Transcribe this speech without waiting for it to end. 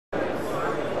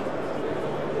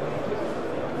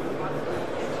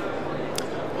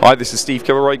Hi, this is Steve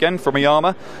Kilroy again from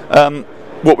iiyama.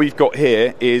 What we've got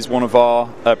here is one of our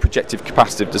projective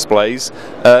capacitive displays.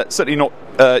 Certainly not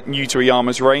new to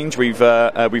iiyama's range. We've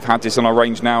had this in our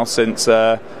range now since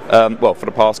well, for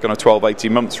the past kind of 12-18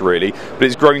 months really. But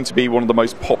it's grown to be one of the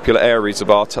most popular areas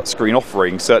of our touchscreen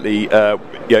offering. Certainly,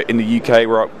 in the UK,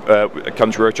 we're a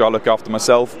country which I look after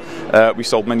myself. We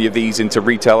sold many of these into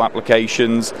retail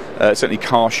applications, certainly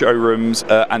car showrooms,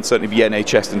 and certainly the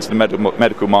NHS into the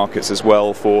medical markets as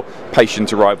well for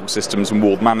patient arrival systems and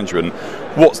ward management.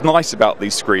 What's nice about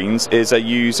these screens is they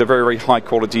use a very, very high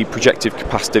quality projective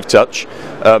capacitive touch,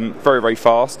 very, very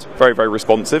fast, very, very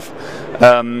responsive.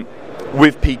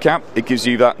 With PCAP, it gives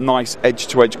you that nice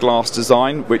edge-to-edge glass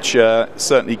design, which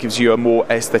certainly gives you a more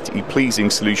aesthetically pleasing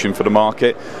solution for the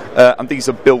market. And these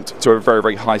are built to a very,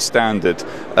 very high standard.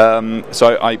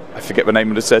 So I forget the name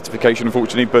of the certification,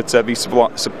 unfortunately, but these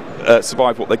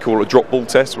survive what they call a drop ball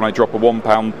test, when I drop a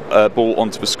 £1 ball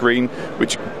onto the screen,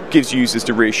 which gives users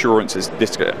the reassurance that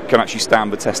this can actually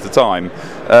stand the test of time.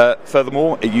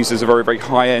 Furthermore, it uses a very, very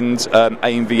high-end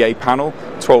AMVA panel,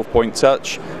 12-point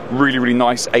touch, really, really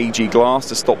nice AG glass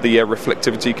to stop the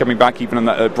reflectivity coming back, even in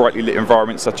a brightly lit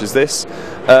environment such as this.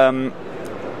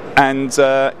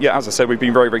 Yeah, as I said, we've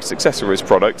been very, very successful with this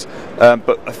product,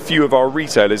 but a few of our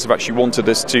retailers have actually wanted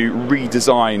us to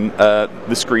redesign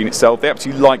the screen itself. They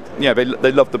absolutely like,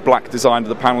 they love the black design of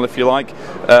the panel, if you like.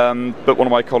 But one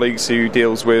of my colleagues who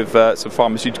deals with some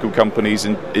pharmaceutical companies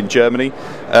in Germany,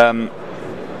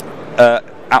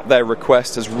 at their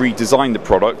request, has redesigned the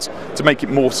product to make it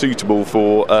more suitable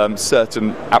for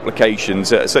certain applications,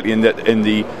 certainly in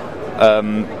the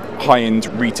high-end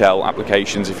retail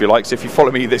applications, if you like. So if you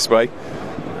follow me this way,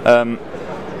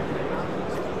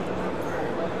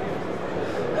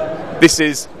 this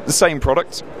is the same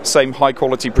product, same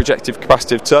high-quality projective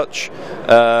capacitive touch,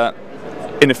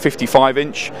 in a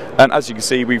 55-inch, and as you can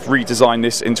see, we've redesigned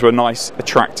this into a nice,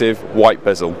 attractive white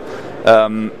bezel.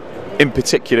 In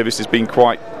particular, this has been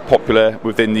quite popular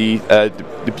within the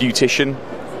beautician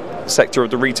sector of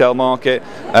the retail market,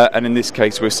 and in this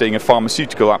case we're seeing a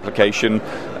pharmaceutical application,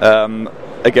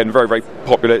 again very, very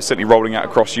popular. It's certainly rolling out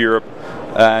across Europe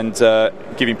and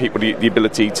giving people the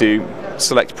ability to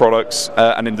select products,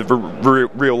 and in the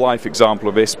real life example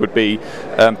of this would be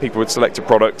people would select a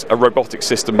product, a robotic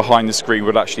system behind the screen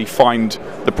would actually find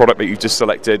the product that you've just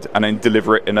selected and then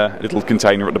deliver it in a little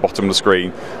container at the bottom of the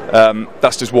screen.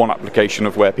 That's just one application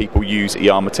of where people use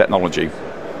iiyama technology.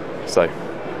 So,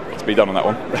 to be done on that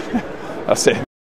one. That's it.